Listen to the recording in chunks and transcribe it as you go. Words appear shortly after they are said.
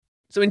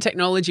So in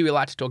technology, we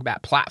like to talk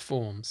about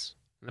platforms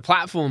and the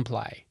platform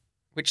play,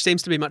 which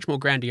seems to be much more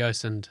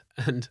grandiose and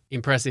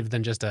impressive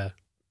than just a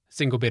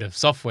single bit of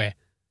software.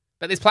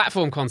 But this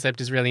platform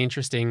concept is really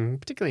interesting,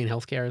 particularly in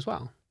healthcare as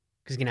well,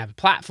 because you can have a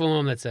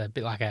platform that's a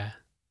bit like a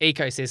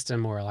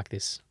ecosystem or like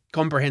this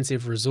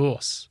comprehensive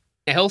resource.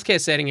 In a healthcare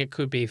setting, it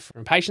could be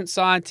from a patient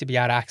side to be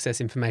able to access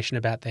information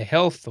about their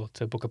health or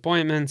to book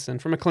appointments.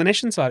 And from a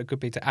clinician side, it could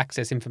be to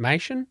access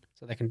information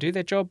so they can do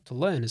their job, to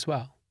learn as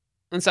well.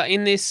 And so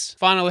in this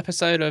final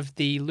episode of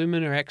the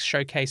Lumina X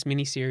Showcase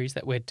mini-series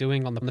that we're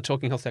doing on the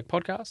Talking Health Tech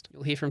podcast,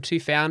 you'll hear from two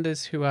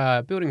founders who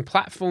are building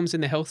platforms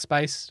in the health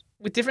space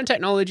with different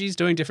technologies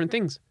doing different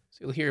things.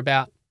 So you'll hear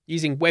about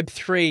using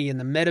Web3 and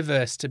the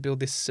metaverse to build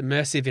this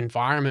immersive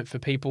environment for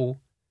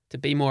people to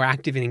be more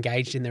active and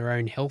engaged in their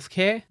own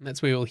healthcare. And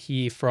that's where you'll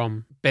hear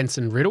from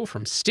Benson Riddle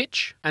from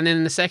Stitch. And then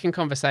in the second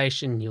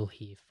conversation, you'll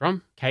hear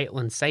from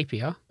Caitlin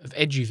Sapir of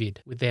Eduvid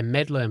with their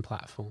MedLearn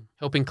platform,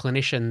 helping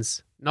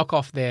clinicians knock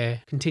off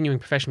their continuing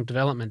professional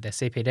development, their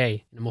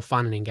CPD, in a more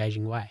fun and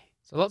engaging way.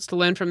 So lots to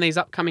learn from these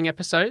upcoming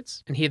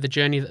episodes and hear the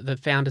journey that the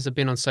founders have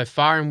been on so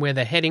far and where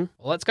they're heading.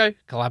 Well, let's go.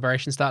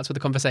 Collaboration starts with a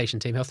conversation,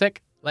 Team Health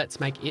Tech.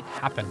 Let's make it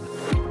happen.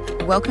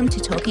 Welcome to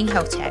Talking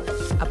Health Tech,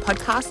 a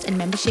podcast and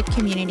membership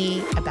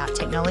community about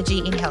technology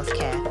in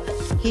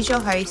healthcare. Here's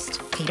your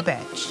host, Peter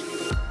Birch.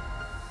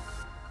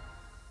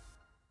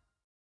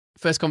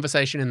 First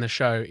conversation in the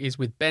show is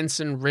with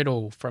Benson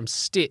Riddle from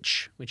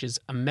Stitch, which is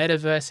a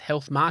metaverse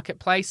health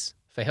marketplace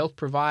for health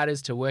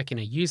providers to work in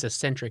a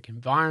user-centric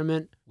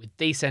environment with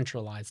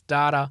decentralized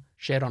data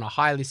shared on a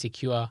highly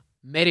secure,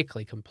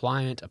 medically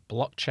compliant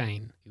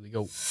blockchain. Here we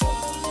go.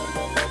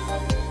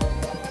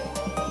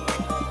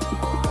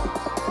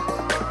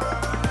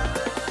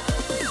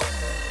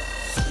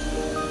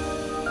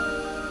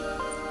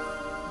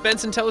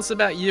 Benson, tell us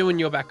about you and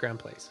your background,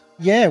 please.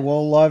 Yeah,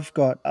 well, I've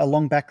got a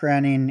long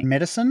background in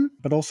medicine,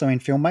 but also in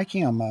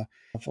filmmaking.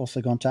 I've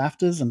also gone to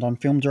AFTRS and done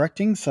film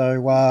directing.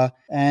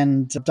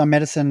 And I've done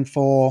medicine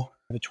for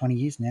over 20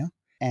 years now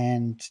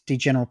and did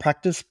general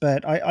practice.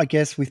 But I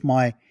guess with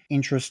my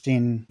interest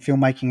in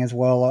filmmaking as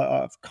well,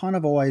 I've kind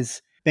of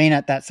always been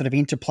at that sort of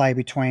interplay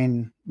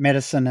between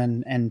medicine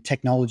and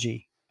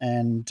technology.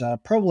 And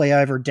probably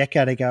over a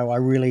decade ago, I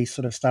really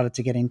sort of started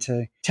to get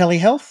into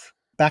telehealth.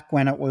 Back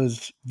when it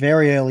was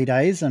very early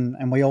days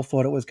and we all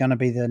thought it was going to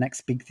be the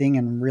next big thing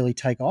and really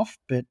take off.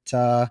 But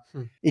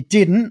it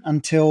didn't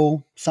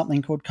until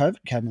something called COVID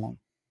came along.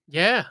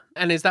 Yeah.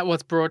 And is that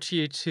what's brought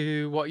you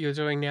to what you're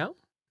doing now?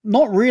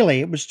 Not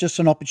really. It was just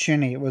an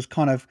opportunity. It was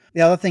kind of,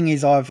 the other thing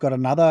is I've got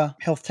another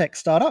health tech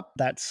startup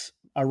that's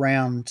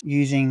around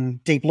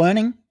using deep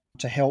learning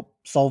to help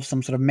solve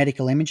some sort of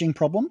medical imaging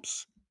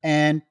problems.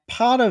 And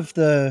part of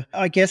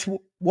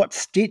what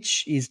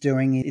Stitch is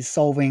doing is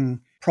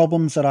solving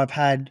problems that I've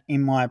had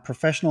in my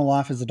professional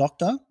life as a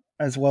doctor,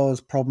 as well as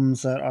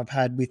problems that I've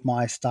had with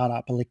my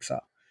startup,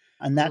 Elixir.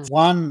 And that's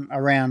one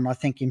around, I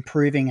think,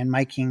 improving and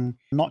making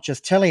not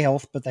just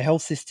telehealth, but the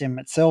health system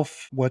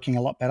itself working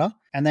a lot better.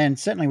 And then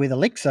certainly with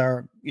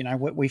Elixir,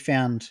 we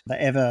found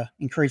the ever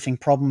increasing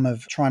problem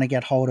of trying to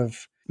get hold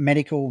of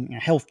medical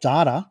health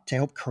data to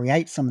help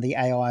create some of the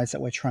AIs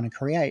that we're trying to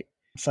create.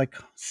 So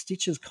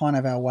Stitch is kind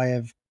of our way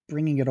of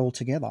bringing it all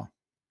together.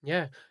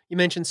 Yeah. You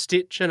mentioned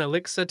Stitch and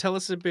Elixir. Tell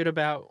us a bit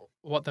about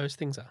what those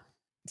things are.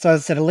 So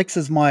as I said,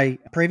 Elixir's my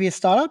previous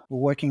startup. We're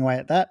working away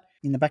at that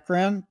in the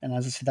background. And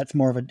as I said, that's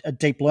more of a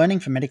deep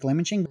learning for medical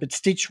imaging. But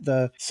Stitch,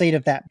 the seed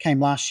of that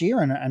came last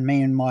year. And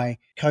me and my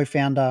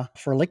co-founder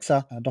for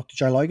Elixir, Dr.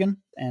 Joe Logan,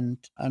 and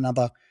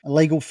another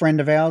legal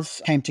friend of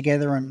ours came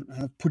together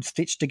and put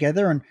Stitch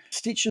together. And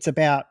Stitch is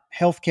about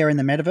healthcare in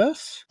the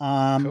metaverse.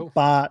 Cool.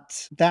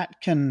 But that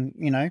can,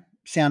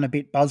 sound a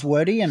bit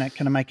buzzwordy and it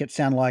can make it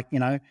sound like,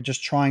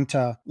 just trying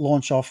to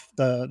launch off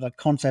the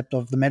concept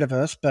of the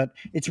metaverse, but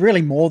it's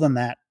really more than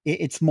that.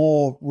 It's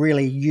more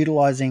really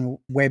utilizing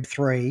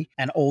Web3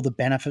 and all the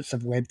benefits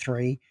of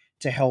Web3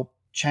 to help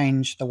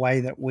change the way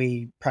that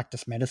we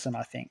practice medicine,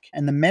 I think.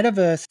 And the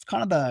metaverse is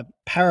kind of the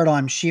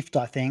paradigm shift,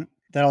 I think,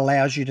 that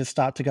allows you to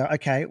start to go,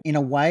 okay, in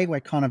a way,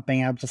 we're kind of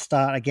being able to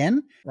start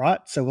again, right?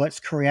 So let's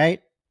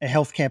create a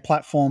healthcare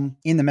platform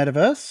in the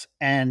metaverse.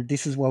 And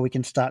this is where we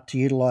can start to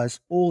utilize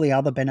all the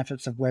other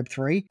benefits of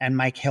Web3 and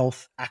make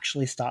health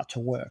actually start to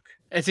work.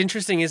 It's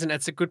interesting, isn't it?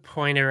 It's a good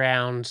point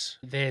around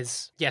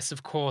yes,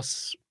 of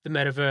course, the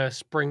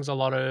metaverse brings a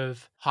lot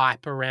of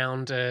hype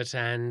around it.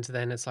 And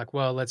then it's like,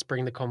 well, let's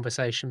bring the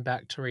conversation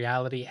back to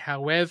reality.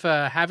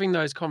 However, having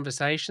those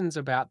conversations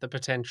about the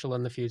potential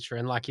and the future,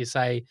 and like you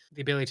say,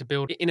 the ability to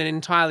build in an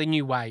entirely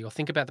new way or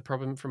think about the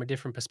problem from a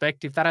different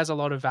perspective, that has a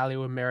lot of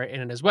value and merit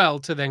in it as well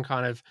to then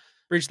kind of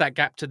bridge that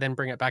gap to then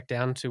bring it back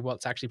down to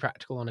what's actually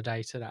practical on a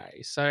day-to-day.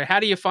 So how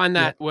do you find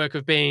that work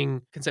of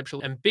being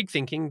conceptual and big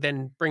thinking,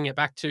 then bring it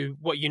back to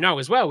what you know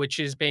as well, which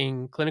is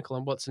being clinical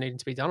and what's needing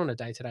to be done on a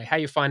day-to-day? How are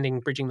you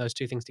finding bridging those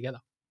two things together?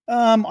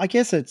 I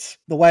guess it's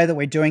the way that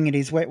we're doing it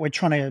is we're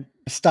trying to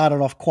start it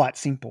off quite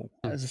simple.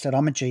 As I said,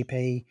 I'm a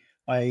GP.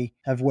 I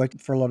have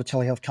worked for a lot of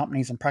telehealth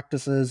companies and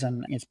practices,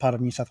 and it's part of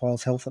New South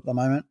Wales Health at the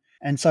moment.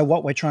 And so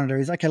what we're trying to do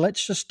is, okay,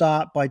 let's just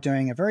start by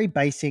doing a very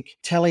basic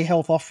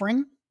telehealth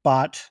offering,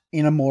 but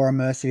in a more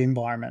immersive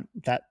environment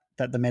that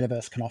the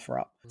metaverse can offer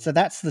up. So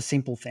that's the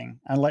simple thing.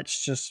 And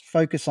let's just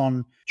focus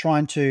on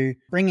trying to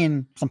bring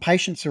in some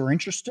patients who are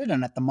interested.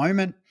 And at the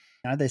moment,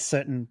 there's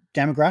certain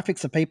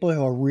demographics of people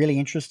who are really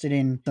interested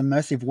in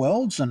immersive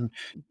worlds, and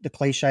the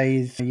cliche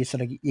is your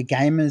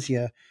gamers,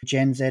 your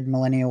Gen Z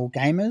millennial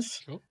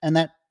gamers. Sure. And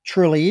that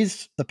truly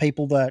is the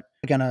people that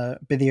are going to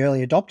be the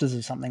early adopters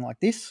of something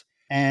like this.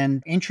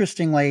 And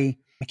interestingly,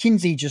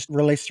 McKinsey just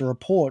released a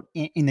report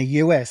in the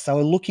US. So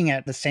we're looking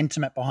at the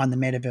sentiment behind the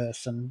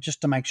metaverse and just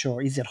to make sure,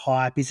 is it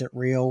hype? Is it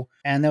real?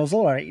 And there was a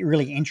lot of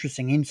really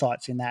interesting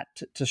insights in that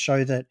to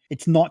show that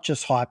it's not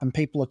just hype, and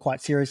people are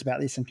quite serious about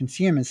this, and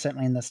consumers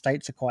certainly in the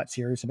States are quite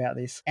serious about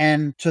this.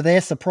 And to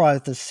their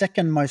surprise, the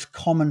second most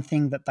common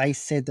thing that they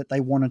said that they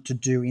wanted to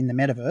do in the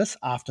metaverse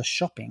after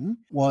shopping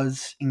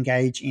was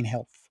engage in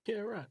health.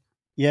 Yeah, right.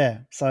 Yeah,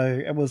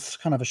 so it was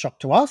kind of a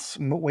shock to us.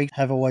 We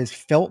have always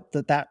felt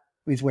that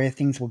is where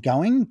things were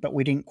going, but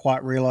we didn't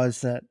quite realize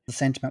that the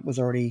sentiment was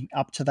already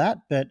up to that.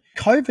 But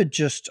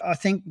COVID I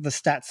think the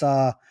stats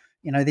are,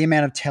 the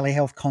amount of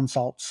telehealth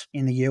consults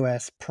in the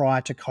US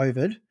prior to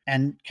COVID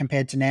and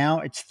compared to now,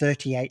 it's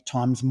 38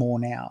 times more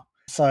now.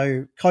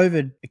 So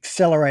COVID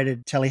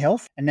accelerated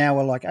telehealth, and now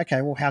we're like,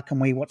 okay, well,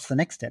 what's the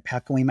next step? How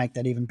can we make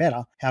that even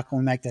better? How can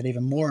we make that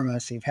even more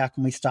immersive? How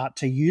can we start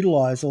to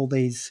utilize all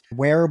these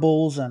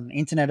wearables and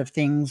Internet of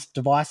Things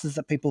devices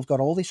that people have got,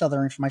 all this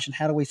other information?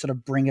 How do we sort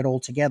of bring it all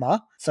together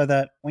so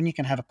that when you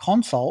can have a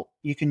consult,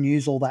 you can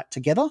use all that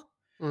together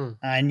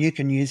and you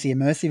can use the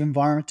immersive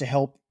environment to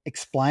help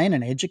explain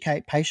and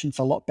educate patients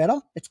a lot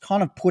better? It's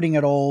kind of putting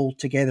it all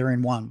together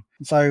in one.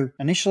 So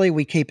initially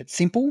we keep it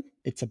simple.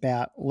 It's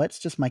about, let's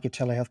just make a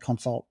telehealth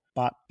consult,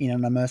 but in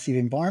an immersive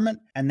environment,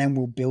 and then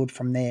we'll build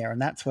from there.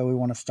 And that's where we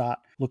want to start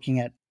looking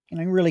at,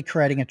 really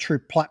creating a true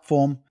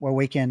platform where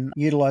we can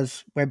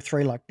utilize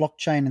Web3 like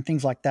blockchain and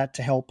things like that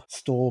to help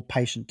store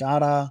patient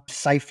data,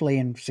 safely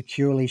and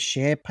securely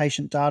share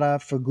patient data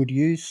for good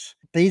use.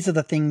 These are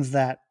the things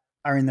that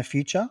are in the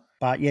future.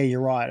 But yeah, you're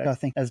right. I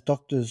think as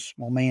doctors,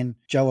 well, me and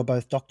Joe are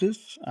both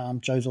doctors.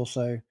 Joe's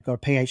also got a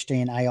PhD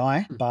in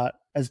AI, but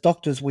as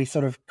doctors, we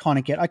sort of kind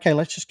of get, okay,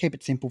 let's just keep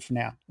it simple for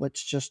now.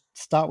 Let's just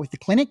start with the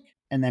clinic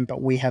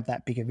but we have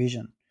that bigger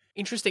vision.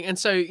 Interesting. And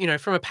so,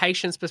 from a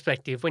patient's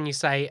perspective, when you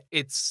say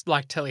it's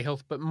like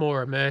telehealth but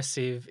more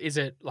immersive, is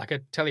it like a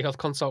telehealth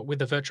consult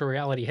with a virtual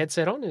reality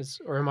headset on,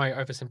 or am I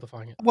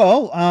oversimplifying it?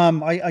 Well,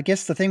 I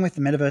guess the thing with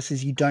the metaverse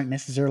is you don't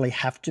necessarily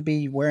have to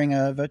be wearing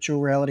a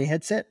virtual reality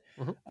headset.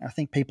 Mm-hmm. I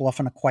think people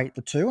often equate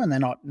the two and they're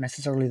not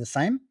necessarily the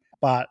same.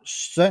 But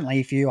certainly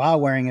if you are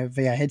wearing a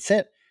VR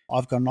headset,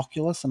 I've got an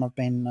Oculus and I've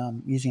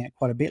been using it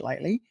quite a bit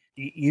lately.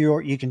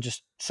 You can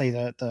just see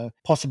the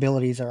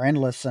possibilities are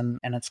endless, and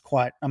it's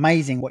quite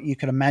amazing what you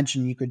could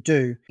imagine you could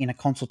do in a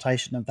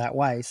consultation of that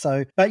way.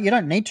 So, but you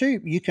don't need to.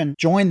 You can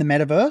join the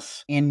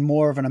metaverse in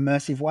more of an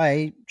immersive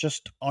way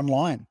just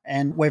online.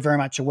 And we're very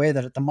much aware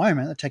that at the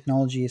moment, the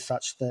technology is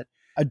such that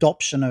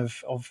adoption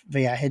of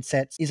VR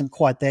headsets isn't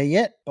quite there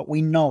yet, but we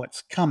know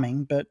it's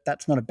coming, but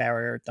that's not a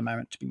barrier at the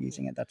moment to be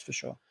using it, that's for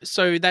sure.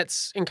 So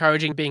that's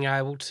encouraging being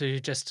able to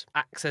just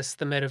access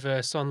the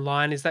metaverse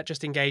online. Is that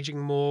just engaging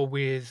more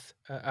with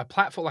a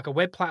platform, like a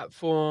web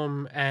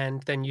platform,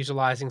 and then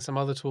utilizing some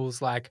other tools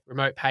like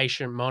remote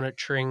patient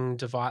monitoring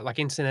device, like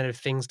Internet of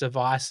Things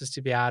devices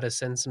to be able to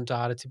send some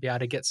data to be able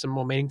to get some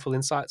more meaningful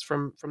insights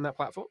from that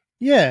platform?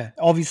 Yeah,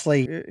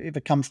 obviously, if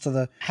it comes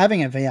to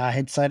having a VR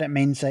headset, it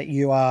means that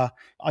you are,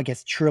 I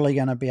guess, truly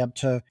going to be able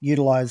to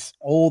utilize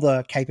all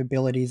the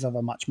capabilities of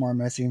a much more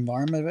immersive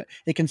environment. But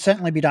it can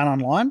certainly be done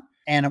online,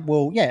 and it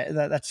will,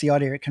 that's the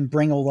idea. It can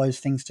bring all those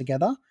things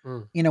together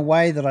in a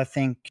way that I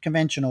think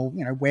conventional,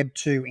 Web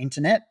 2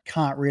 internet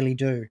can't really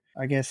do.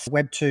 I guess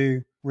Web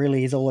 2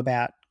 really is all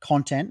about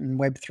content, and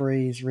Web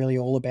 3 is really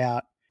all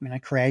about,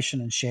 creation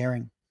and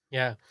sharing.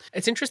 Yeah.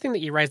 It's interesting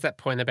that you raised that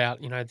point about,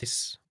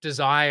 this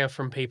desire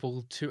from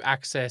people to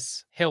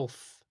access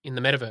health in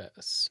the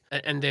metaverse.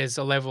 And there's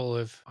a level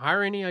of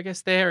irony, I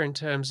guess, there in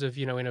terms of,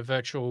 in a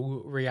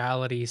virtual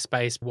reality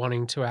space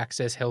wanting to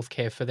access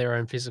healthcare for their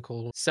own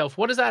physical self.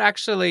 What does that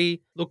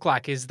actually look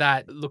like? Is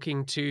that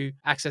looking to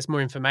access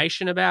more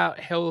information about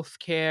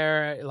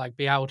healthcare, like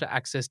be able to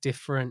access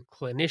different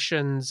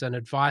clinicians and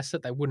advice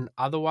that they wouldn't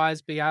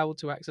otherwise be able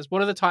to access?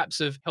 What are the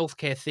types of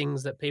healthcare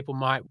things that people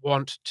might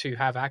want to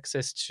have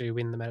access to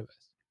in the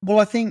metaverse? Well,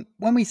 I think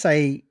when we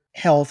say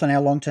health and our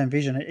long-term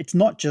vision, it's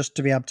not just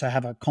to be able to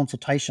have a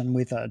consultation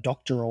with a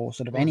doctor or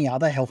sort of any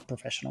other health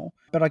professional,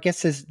 but I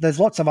guess there's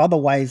lots of other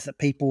ways that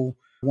people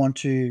want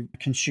to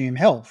consume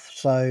health.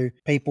 So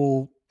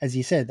people, as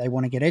you said, they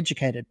want to get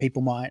educated.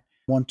 People might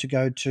want to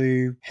go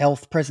to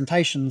health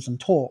presentations and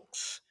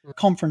talks,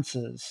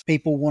 conferences.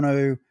 People want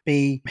to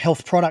be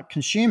health product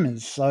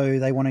consumers. So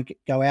they want to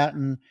go out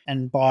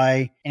and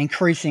buy an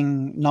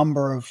increasing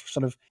number of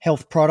sort of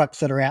health products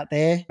that are out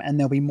there. And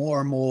there'll be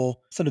more and more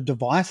sort of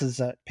devices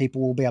that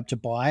people will be able to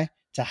buy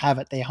to have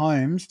at their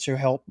homes to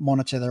help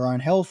monitor their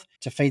own health,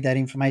 to feed that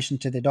information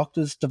to their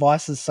doctors,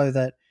 devices so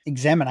that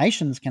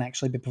examinations can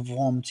actually be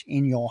performed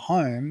in your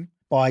home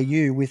by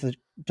you with a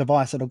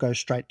device that'll go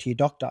straight to your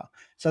doctor.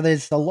 So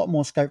there's a lot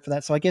more scope for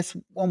that. So I guess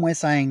when we're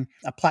saying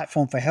a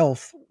platform for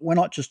health, we're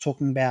not just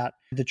talking about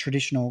the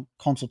traditional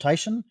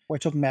consultation. We're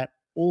talking about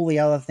all the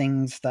other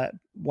things, that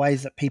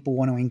ways that people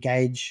want to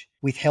engage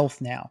with health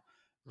now.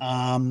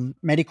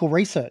 Medical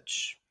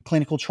research,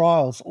 clinical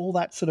trials, all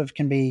that sort of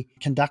can be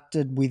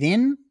conducted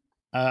within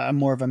a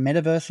more of a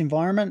metaverse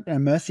environment, an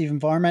immersive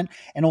environment,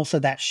 and also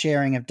that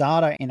sharing of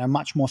data in a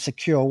much more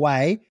secure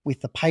way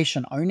with the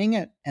patient owning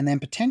it. And then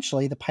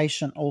potentially the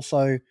patient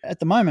also, at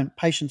the moment,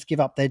 patients give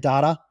up their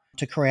data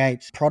to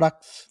create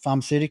products,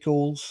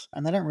 pharmaceuticals,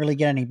 and they don't really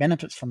get any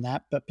benefits from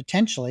that. But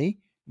potentially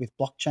with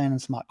blockchain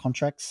and smart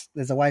contracts,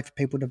 there's a way for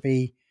people to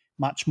be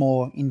much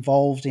more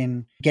involved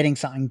in getting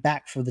something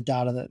back for the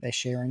data that they're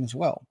sharing as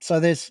well. So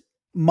there's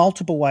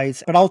multiple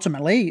ways, but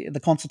ultimately the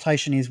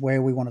consultation is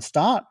where we want to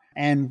start.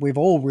 And we've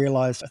all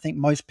realized, I think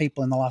most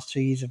people in the last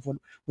 2 years would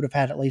have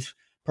had at least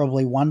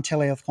probably one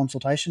telehealth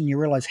consultation. You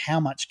realize how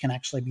much can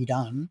actually be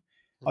done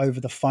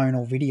over the phone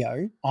or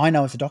video. I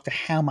know as a doctor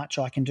how much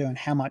I can do and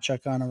how much I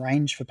can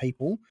arrange for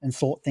people and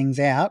sort things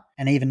out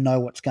and even know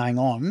what's going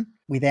on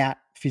without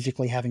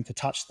physically having to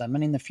touch them.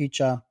 And in the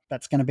future,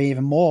 that's going to be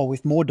even more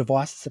with more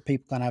devices that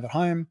people can have at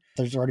home.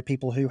 There's already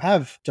people who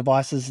have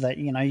devices that,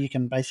 you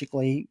can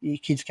basically, your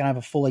kids can have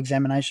a full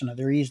examination of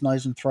their ears,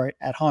 nose and throat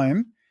at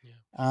home,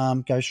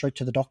 go straight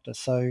to the doctor.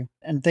 So,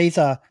 and these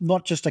are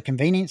not just a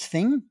convenience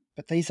thing,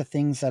 but these are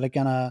things that are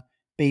going to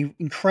be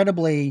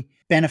incredibly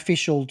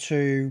beneficial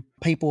to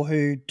people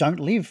who don't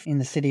live in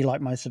the city like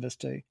most of us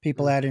do.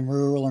 People out in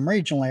rural and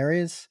regional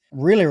areas,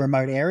 really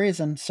remote areas,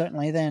 and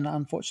certainly then,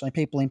 unfortunately,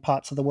 people in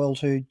parts of the world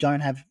who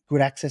don't have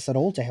good access at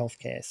all to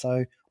healthcare.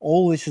 So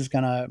all this is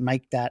going to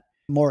make that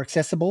more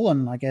accessible.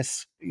 And I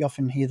guess you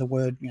often hear the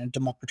word,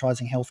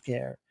 democratizing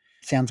healthcare.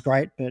 Sounds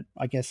great, but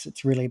I guess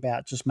it's really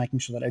about just making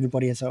sure that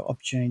everybody has an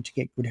opportunity to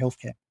get good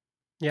healthcare.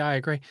 Yeah, I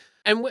agree.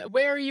 And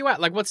where are you at?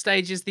 Like, what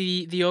stage is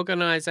the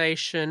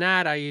organization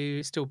at? Are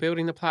you still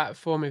building the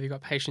platform? Have you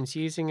got patients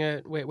using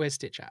it? Where's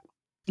Stitch at?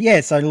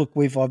 Yeah, so look,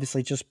 we've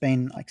obviously just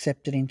been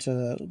accepted into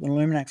the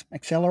Luminax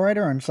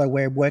Accelerator, and so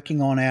we're working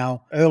on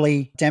our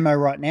early demo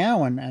right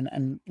now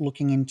and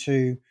looking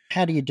into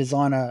how do you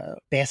design a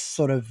best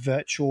sort of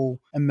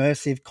virtual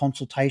immersive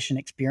consultation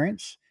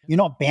experience. You're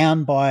not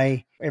bound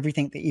by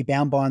everything that you're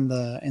bound by in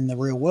the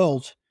real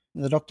world.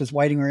 The doctor's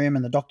waiting room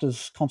and the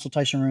doctor's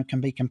consultation room can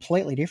be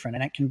completely different,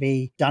 and it can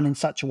be done in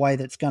such a way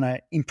that's going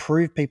to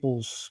improve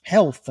people's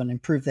health and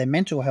improve their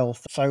mental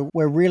health. So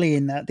we're really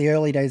in the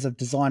early days of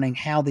designing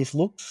how this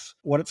looks,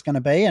 what it's going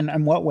to be,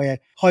 and what we're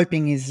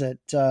hoping is that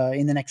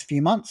in the next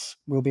few months,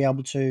 we'll be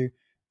able to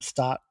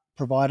start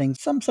providing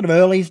some sort of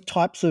early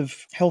types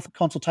of health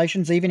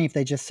consultations, even if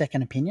they're just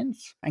second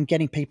opinions, and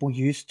getting people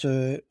used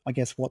to, I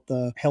guess, what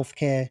the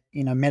healthcare,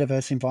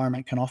 metaverse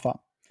environment can offer.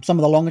 Some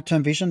of the longer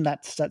term vision,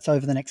 that's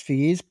over the next few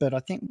years, but I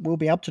think we'll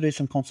be able to do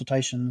some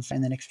consultations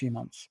in the next few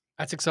months.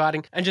 That's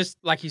exciting. And just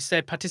like you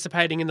said,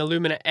 participating in the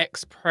Lumina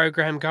X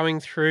program, going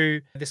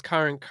through this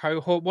current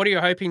cohort, what are you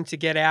hoping to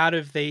get out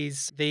of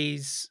these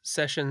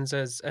sessions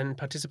and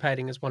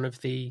participating as one of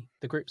the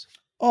groups?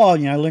 Oh,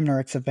 Lumina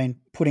X have been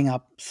putting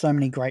up so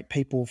many great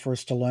people for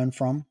us to learn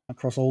from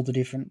across all the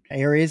different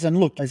areas. And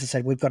look, as I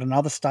said, we've got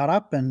another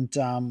startup, and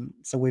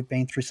so we've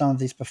been through some of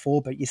this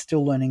before, but you're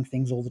still learning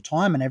things all the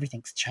time and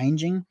everything's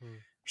changing.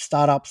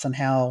 Startups and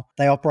how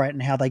they operate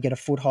and how they get a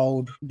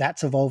foothold,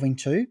 that's evolving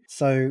too.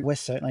 So we're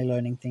certainly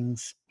learning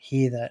things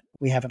here that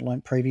we haven't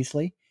learned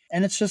previously.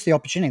 And it's just the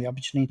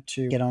opportunity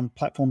to get on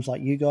platforms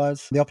like you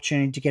guys, the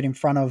opportunity to get in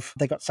front of,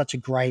 they got such a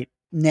great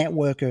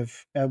network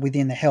of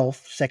within the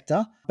health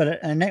sector,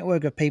 but a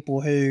network of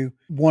people who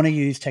want to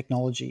use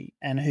technology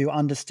and who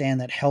understand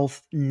that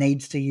health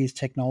needs to use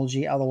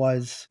technology.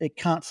 Otherwise, it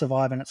can't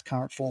survive in its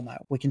current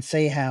format. We can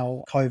see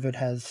how COVID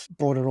has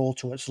brought it all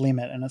to its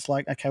limit. And it's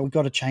like, okay, we've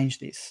got to change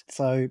this.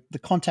 So the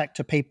contact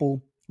to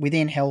people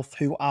within health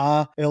who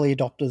are early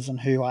adopters and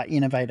who are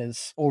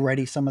innovators,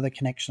 already some of the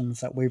connections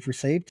that we've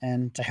received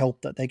and to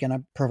help that they're going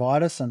to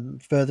provide us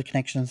and further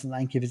connections that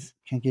they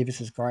can give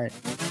us is great.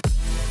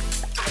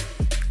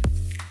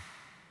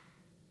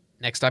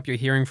 Next up, you're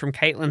hearing from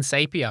Caitlin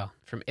Sapir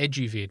from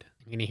Eduvid.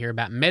 You're going to hear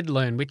about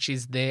MedLearn, which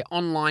is their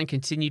online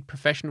continued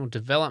professional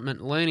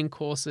development learning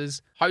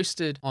courses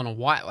hosted on a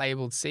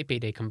white-labeled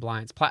CPD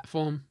compliance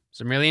platform.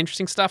 Some really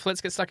interesting stuff. Let's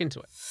get stuck into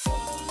it.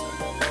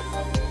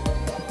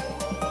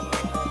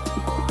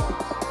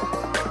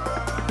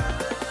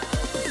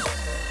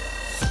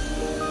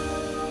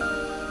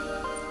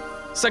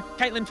 So,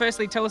 Caitlin,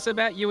 firstly, tell us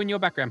about you and your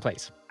background,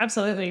 please.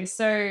 Absolutely.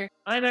 So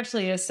I'm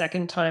actually a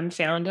second-time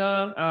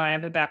founder. I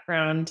have a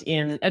background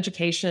in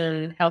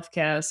education,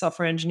 healthcare,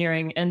 software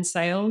engineering, and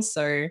sales.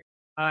 So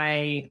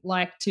I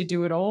like to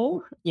do it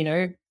all,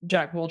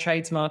 jack of all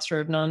trades, master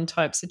of none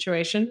type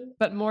situation.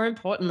 But more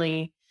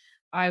importantly,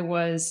 I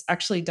was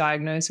actually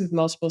diagnosed with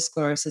multiple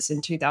sclerosis in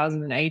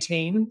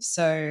 2018.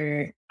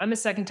 So I'm a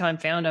second-time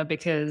founder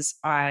because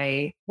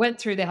I went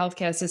through the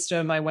healthcare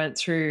system, I went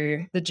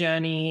through the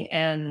journey,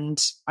 and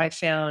I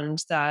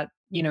found that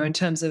in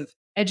terms of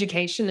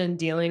education and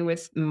dealing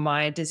with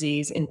my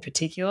disease in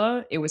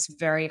particular, it was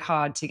very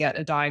hard to get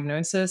a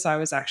diagnosis. I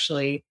was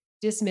actually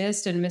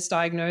dismissed and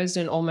misdiagnosed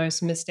and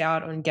almost missed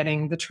out on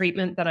getting the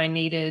treatment that I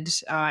needed.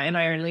 And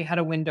I only had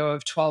a window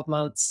of 12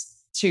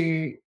 months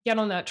to get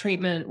on that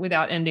treatment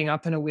without ending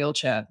up in a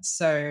wheelchair.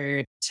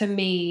 So to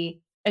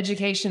me,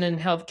 education and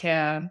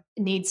healthcare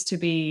needs to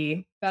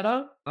be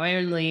better. I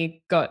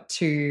only got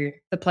to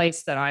the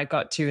place that I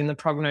got to and the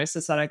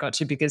prognosis that I got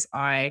to because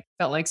I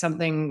felt like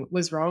something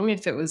was wrong.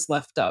 If it was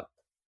left up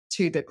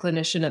to the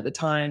clinician at the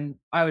time,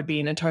 I would be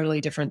in a totally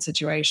different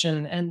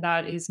situation. And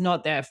that is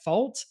not their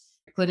fault.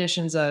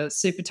 Clinicians are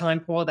super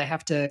time poor. They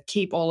have to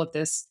keep all of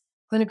this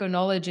clinical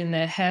knowledge in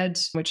their head,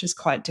 which is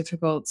quite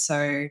difficult.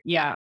 So,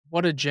 yeah.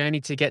 What a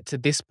journey to get to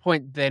this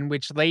point then,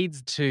 which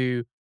leads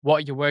to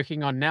what you're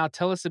working on now.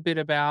 Tell us a bit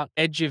about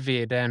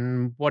Eduvid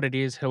and what it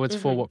is, who it's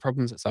for, what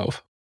problems it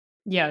solves.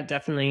 Yeah,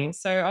 definitely.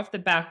 So off the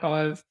back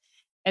of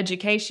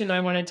education,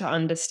 I wanted to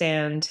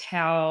understand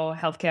how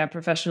healthcare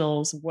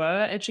professionals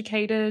were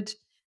educated.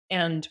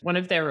 And one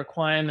of their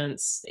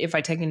requirements, if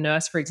I take a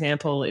nurse, for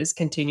example, is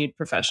continued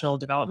professional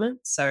development.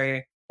 So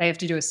they have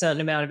to do a certain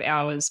amount of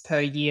hours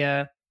per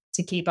year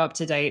to keep up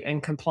to date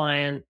and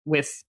compliant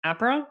with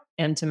APRA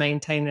and to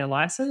maintain their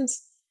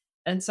license.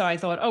 And so I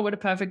thought, oh, what a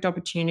perfect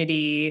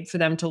opportunity for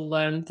them to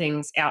learn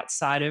things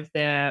outside of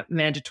their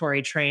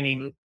mandatory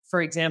training.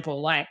 For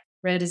example, like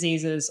rare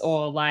diseases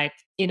or like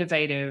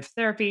innovative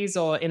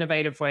therapies or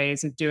innovative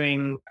ways of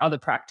doing other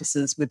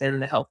practices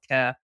within the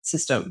healthcare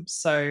system.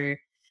 So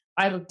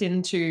I looked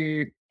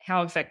into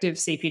how effective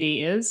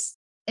CPD is.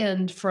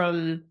 And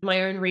from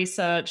my own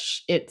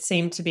research, it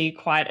seemed to be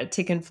quite a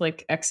tick and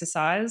flick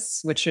exercise,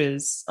 which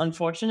is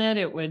unfortunate.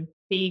 It would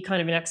be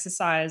kind of an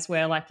exercise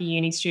where, like a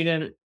uni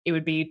student, it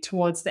would be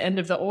towards the end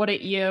of the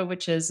audit year,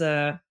 which is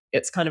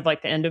it's kind of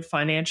like the end of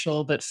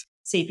financial, but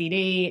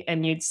CPD,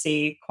 and you'd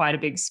see quite a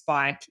big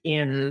spike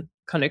in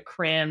kind of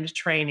crammed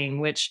training,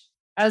 which,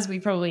 as we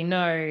probably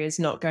know, is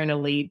not going to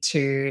lead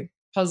to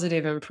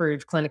positive,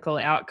 improved clinical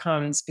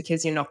outcomes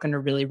because you're not going to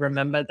really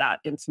remember that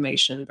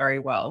information very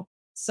well.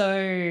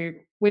 So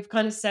we've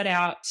kind of set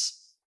out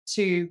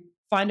to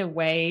find a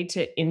way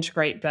to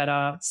integrate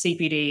better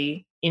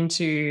CPD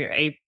into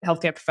a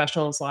healthcare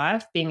professional's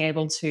life, being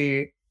able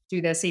to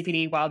do their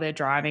CPD while they're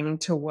driving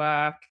to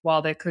work,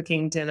 while they're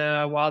cooking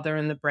dinner, while they're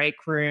in the break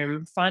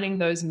room, finding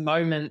those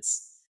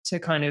moments to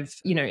kind of,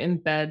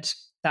 embed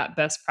that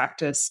best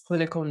practice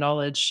clinical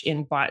knowledge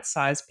in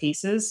bite-sized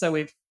pieces. So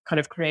we've kind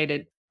of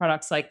created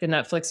products like the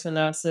Netflix for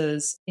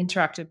Nurses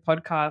interactive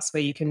podcast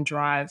where you can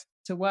drive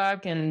to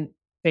work and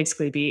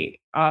basically be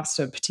asked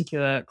a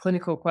particular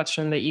clinical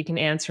question that you can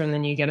answer, and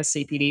then you get a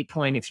CPD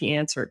point if you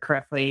answer it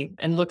correctly.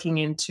 And looking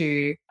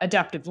into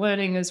adaptive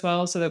learning as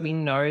well, so that we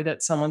know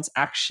that someone's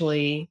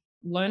actually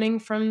learning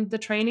from the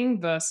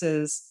training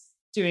versus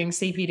doing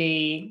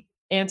CPD,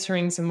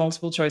 answering some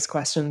multiple choice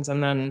questions,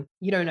 and then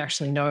you don't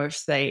actually know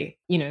if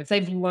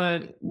they've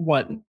learned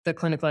what the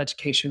clinical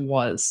education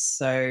was.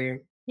 So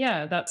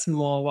yeah, that's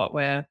more what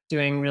we're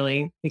doing,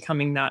 really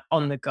becoming that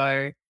on the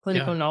go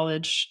clinical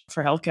knowledge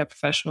for healthcare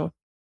professionals.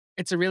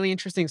 It's a really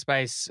interesting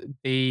space,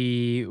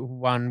 the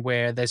one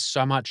where there's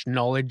so much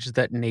knowledge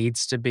that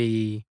needs to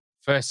be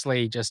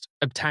firstly just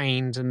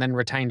obtained and then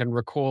retained and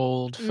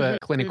recalled for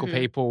clinical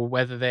people,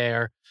 whether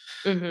they're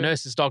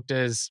nurses,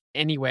 doctors,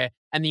 anywhere.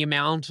 And the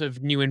amount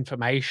of new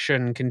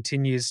information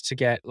continues to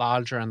get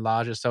larger and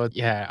larger. So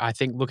yeah, I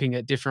think looking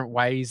at different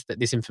ways that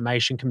this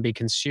information can be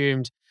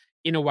consumed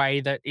in a way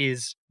that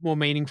is more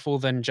meaningful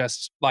than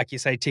just, like you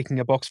say,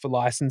 ticking a box for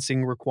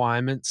licensing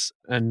requirements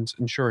and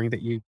ensuring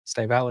that you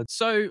stay valid.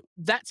 So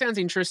that sounds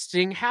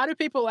interesting. How do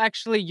people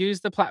actually use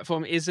the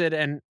platform? Is it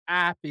an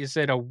app? Is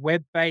it a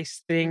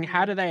web-based thing?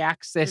 How do they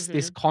access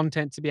this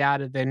content to be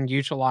able to then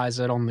utilize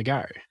it on the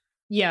go?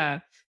 Yeah,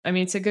 I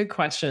mean, it's a good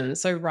question.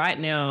 So right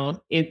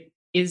now it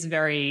is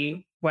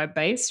very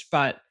web-based,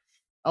 but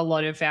a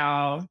lot of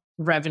our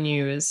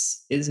revenue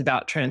is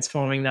about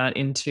transforming that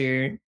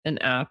into an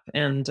app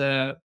and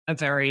a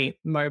very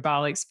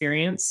mobile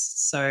experience.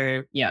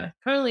 So yeah,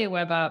 currently a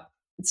web app.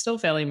 It's still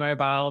fairly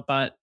mobile,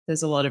 but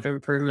there's a lot of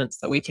improvements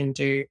that we can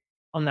do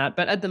on that.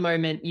 But at the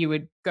moment, you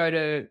would go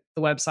to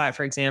the website,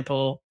 for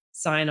example,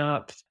 sign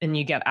up, and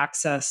you get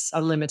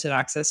unlimited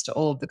access to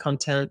all of the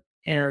content.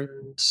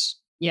 And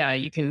yeah,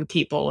 you can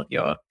keep all of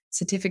your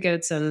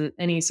certificates and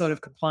any sort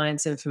of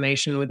compliance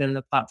information within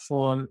the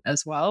platform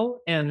as well.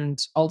 And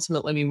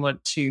ultimately, we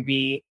want to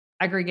be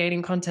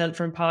aggregating content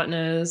from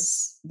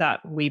partners that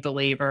we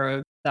believe are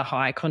of the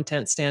high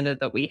content standard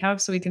that we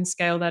have, so we can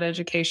scale that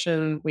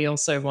education. We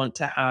also want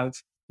to have,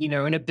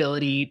 an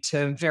ability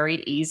to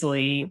very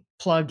easily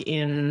plug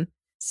in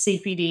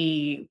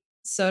CPD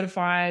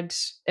certified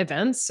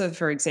events. So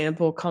for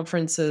example,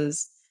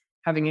 conferences,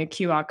 having a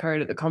QR code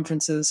at the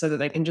conferences so that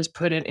they can just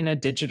put it in a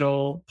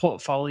digital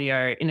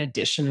portfolio in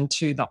addition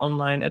to the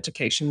online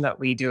education that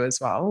we do as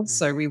well.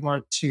 So we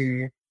want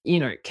to,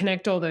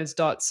 connect all those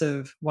dots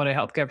of what a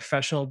healthcare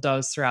professional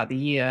does throughout the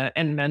year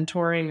and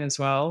mentoring as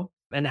well,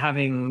 and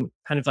having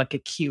kind of like a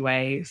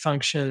QA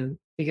function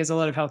because a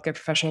lot of healthcare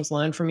professionals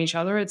learn from each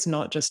other. It's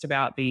not just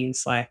about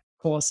these like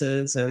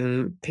courses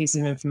and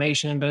pieces of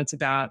information, but it's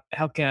about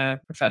healthcare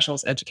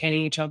professionals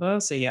educating each other.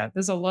 So yeah,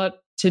 there's a lot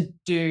to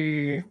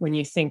do when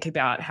you think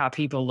about how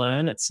people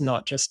learn. It's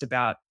not just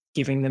about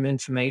giving them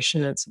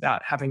information. It's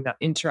about having that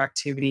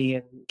interactivity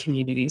and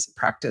communities of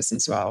practice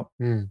as well.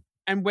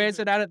 And where's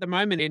it at the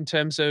moment in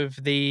terms of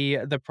the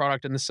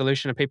product and the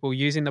solution? Are people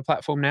using the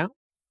platform now?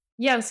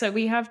 Yeah, so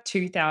we have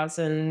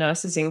 2,000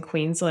 nurses in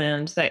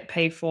Queensland that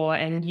pay for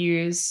and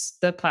use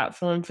the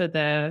platform for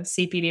their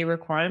CPD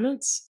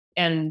requirements.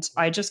 And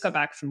I just got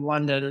back from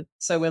London,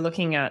 so we're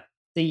looking at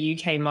the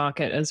UK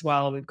market as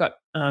well. We've got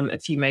a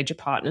few major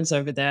partners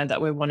over there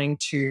that we're wanting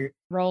to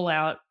roll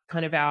out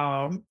kind of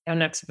our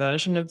next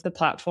version of the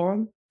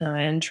platform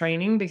and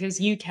training,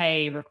 because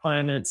UK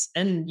requirements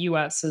and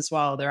US as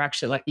well, they're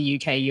actually like a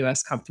UK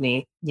US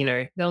company. You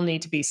know, there'll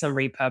need to be some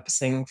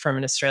repurposing from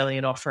an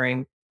Australian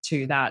offering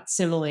to that.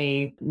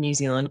 Similarly, New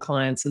Zealand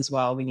clients as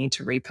well, we need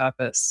to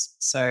repurpose.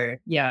 So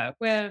yeah,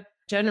 we're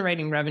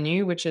generating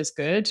revenue, which is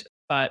good,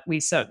 but we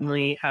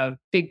certainly have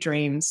big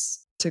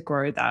dreams to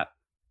grow that.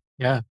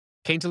 Yeah.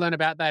 Keen to learn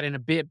about that in a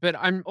bit, but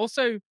I'm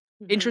also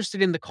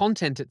interested in the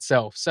content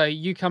itself. So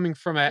you coming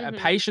from a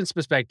patient's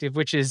perspective,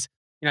 which is,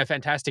 you know,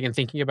 fantastic, and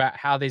thinking about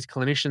how these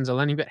clinicians are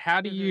learning, but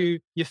how do you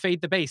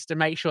feed the beast and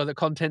make sure that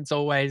content's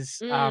always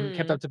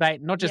kept up to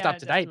date, not just up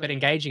to date, but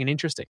engaging and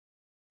interesting?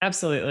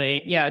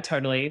 Absolutely. Yeah,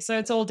 totally. So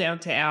it's all down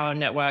to our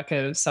network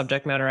of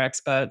subject matter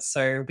experts.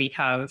 So we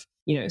have,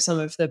 you know, some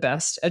of the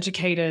best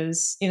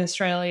educators in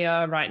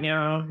Australia right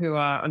now who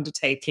are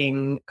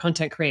undertaking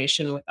content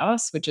creation with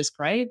us, which is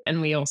great.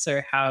 And we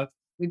also have,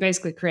 we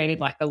basically created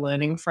like a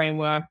learning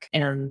framework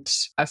and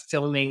a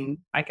filming,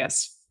 I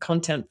guess,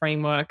 content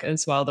framework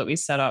as well that we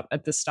set up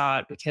at the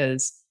start,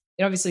 because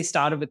it obviously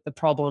started with the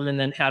problem and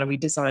then how do we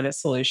design a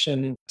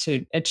solution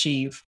to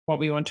achieve what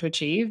we want to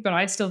achieve. But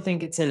I still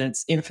think it's in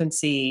its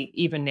infancy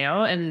even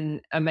now,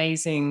 and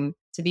amazing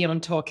to be on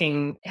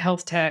Talking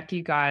Health Tech.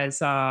 You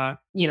guys are,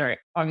 you know,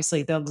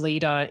 obviously the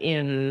leader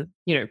in,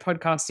 you know,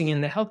 podcasting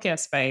in the healthcare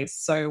space.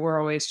 So we're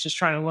always just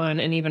trying to learn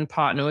and even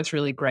partner with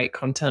really great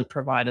content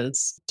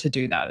providers to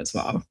do that as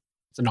well.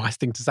 It's a nice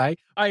thing to say.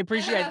 I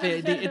appreciate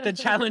the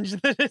challenge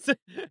that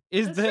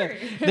is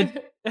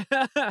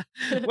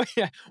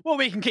well,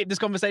 we can keep this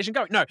conversation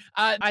going. No,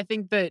 I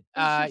think that,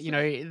 you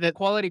know, the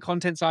quality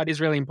content side is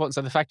really important.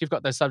 So the fact you've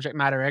got those subject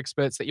matter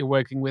experts that you're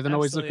working with and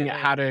always looking at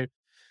how to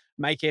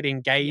make it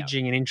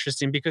engaging and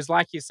interesting, because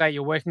like you say,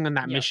 you're working on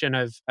that mission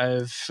of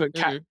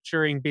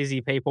capturing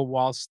busy people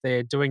whilst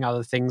they're doing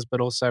other things,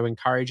 but also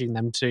encouraging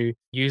them to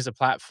use a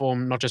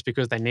platform, not just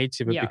because they need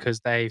to, but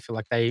because they feel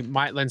like they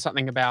might learn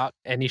something about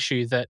an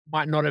issue that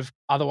might not have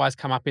otherwise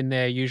come up in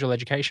their usual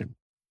education.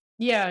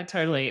 Yeah,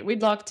 totally.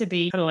 We'd love to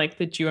be kind of like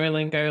the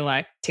Duolingo,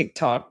 like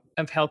TikTok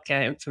of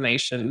healthcare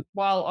information,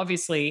 while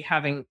obviously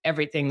having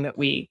everything that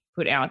we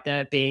put out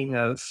there being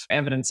of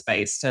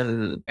evidence-based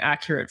and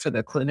accurate for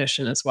the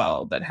clinician as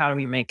well. But how do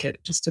we make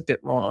it just a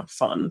bit more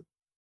fun?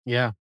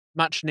 Yeah,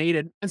 much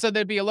needed. And so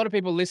there'd be a lot of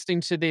people listening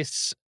to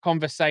this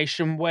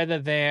conversation, whether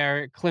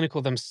they're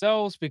clinical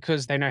themselves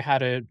because they know how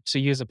to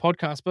use a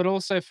podcast, but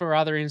also for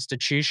other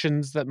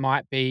institutions that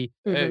might be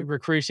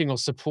recruiting or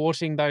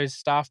supporting those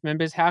staff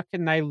members. How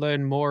can they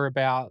learn more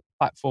about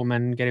platform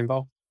and get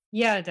involved?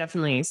 Yeah,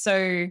 definitely.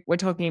 So we're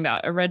talking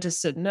about a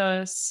registered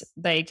nurse.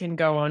 They can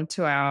go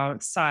onto our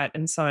site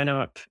and sign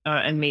up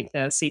and meet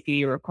their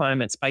CPD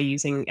requirements by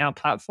using our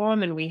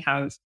platform. And we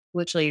have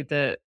literally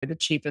the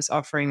cheapest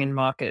offering in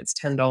market. It's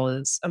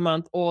 $10 a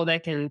month, or they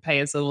can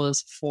pay as little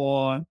as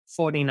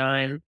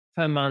 $4.49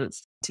 per month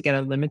to get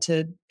a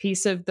limited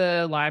piece of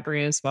the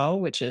library as well,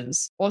 which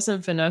is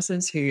awesome for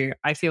nurses who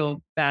I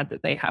feel bad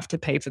that they have to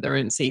pay for their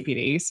own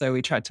CPD. So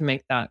we tried to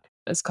make that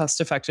as cost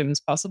effective as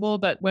possible.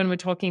 But when we're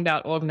talking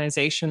about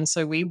organizations,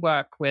 so we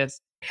work with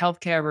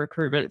healthcare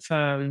recruitment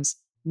firms,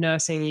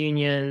 nursing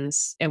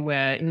unions, and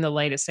we're in the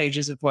later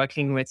stages of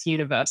working with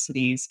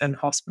universities and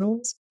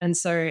hospitals. And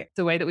so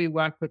the way that we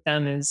work with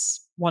them is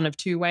one of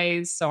two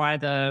ways. So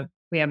either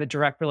we have a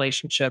direct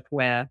relationship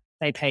where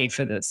they pay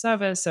for the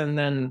service and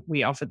then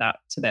we offer that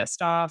to their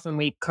staff and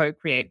we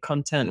co-create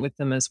content with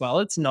them as well.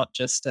 It's not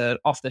just an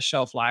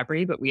off-the-shelf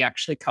library, but we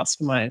actually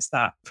customize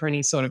that for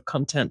any sort of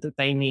content that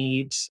they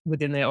need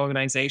within their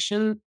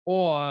organization.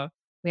 Or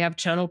we have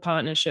channel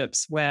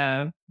partnerships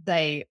where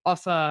they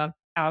offer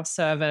our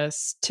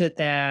service to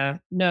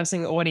their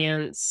nursing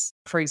audience.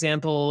 For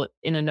example,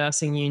 in a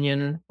nursing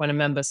union, when a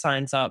member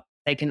signs up,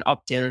 they can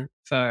opt in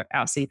for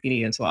our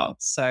CPD as well.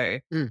 So,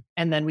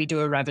 and then we do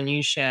a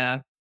revenue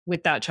share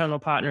with that channel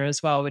partner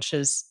as well, which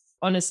is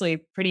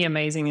honestly pretty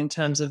amazing in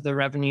terms of the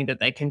revenue that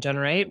they can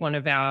generate. One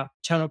of our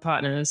channel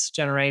partners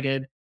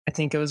generated, I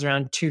think it was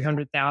around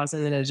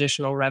 200,000 in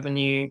additional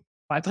revenue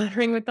by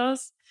partnering with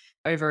us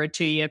over a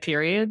 2-year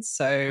period.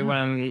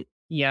 So,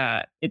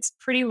 yeah, it's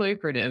pretty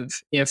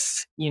lucrative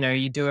if, you know,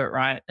 you do it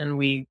right. And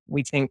we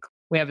think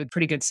we have a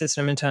pretty good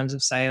system in terms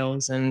of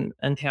sales and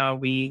how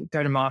we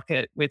go to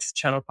market with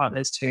channel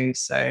partners too.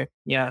 So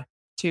yeah,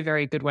 2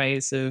 very good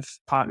ways of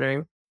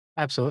partnering.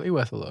 Absolutely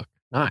worth a look.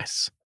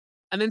 Nice.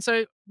 And then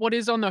so what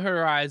is on the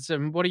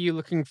horizon? What are you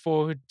looking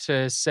forward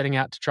to setting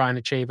out to try and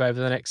achieve over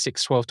the next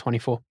 6, 12,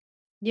 24?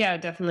 Yeah,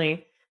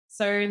 definitely.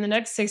 So in the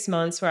next 6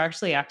 months, we're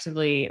actually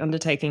actively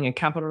undertaking a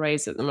capital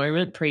raise at the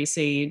moment,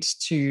 pre-seed,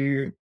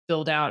 to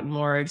build out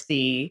more of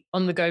the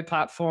on-the-go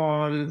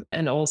platform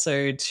and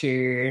also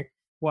to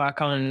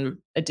work on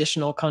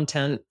additional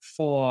content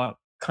for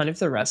kind of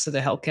the rest of the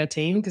healthcare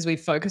team, because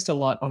we've focused a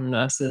lot on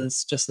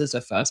nurses just as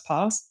a first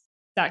pass.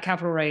 That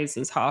capital raise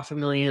is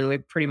 $500,000. We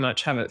pretty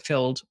much have it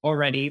filled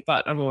already,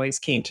 but I'm always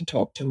keen to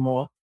talk to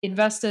more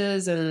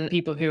investors and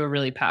people who are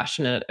really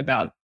passionate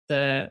about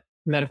the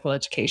medical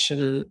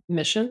education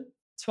mission.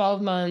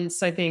 12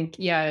 months, I think,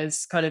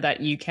 is kind of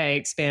that UK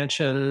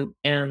expansion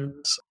and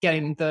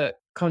getting the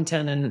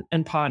content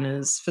and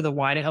partners for the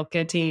wider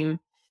healthcare team,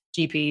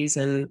 GPs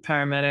and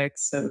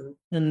paramedics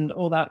and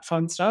all that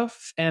fun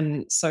stuff,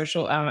 and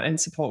social and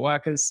support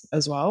workers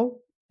as well.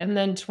 And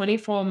then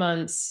 24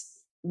 months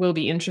will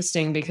be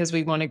interesting because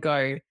we want to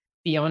go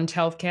beyond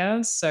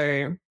healthcare.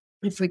 So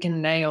if we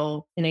can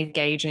nail an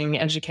engaging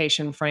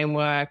education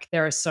framework,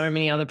 there are so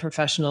many other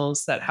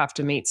professionals that have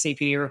to meet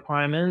CPD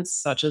requirements,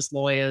 such as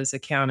lawyers,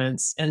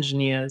 accountants,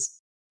 engineers.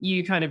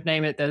 You kind of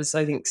name it. There's,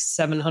 I think,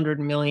 700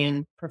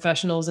 million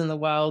professionals in the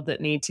world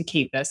that need to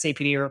keep their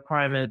CPD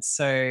requirements.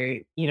 So,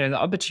 the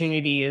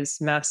opportunity is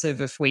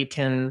massive if we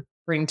can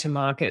bring to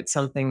market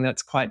something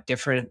that's quite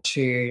different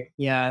to,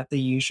 the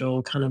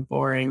usual kind of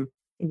boring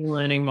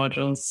learning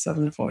modules,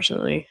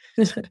 unfortunately.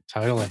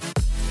 Totally.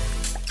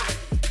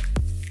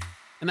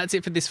 And that's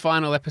it for this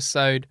final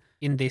episode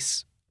in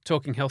this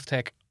Talking Health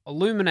Tech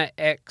Illumina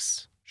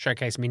X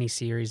showcase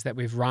mini-series that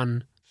we've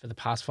run for the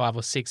past 5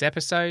 or 6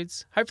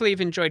 episodes. Hopefully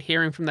you've enjoyed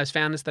hearing from those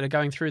founders that are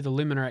going through the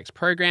Illumina X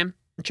program.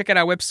 And check out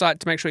our website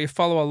to make sure you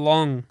follow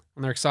along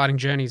on their exciting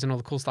journeys and all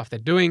the cool stuff they're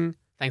doing.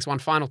 Thanks one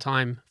final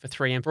time for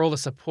 3M for all the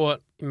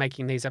support in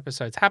making these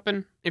episodes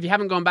happen. If you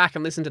haven't gone back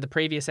and listened to the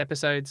previous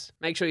episodes,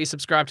 make sure you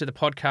subscribe to the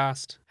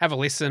podcast, have a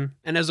listen,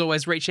 and as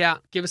always, reach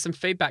out, give us some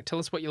feedback, tell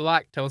us what you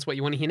like, tell us what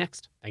you want to hear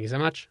next. Thank you so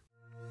much.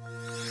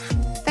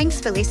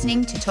 Thanks for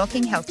listening to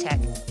Talking Health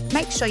Tech.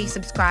 Make sure you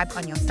subscribe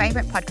on your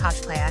favourite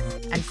podcast player,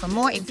 and for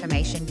more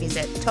information,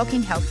 visit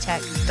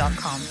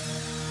talkinghealthtech.com.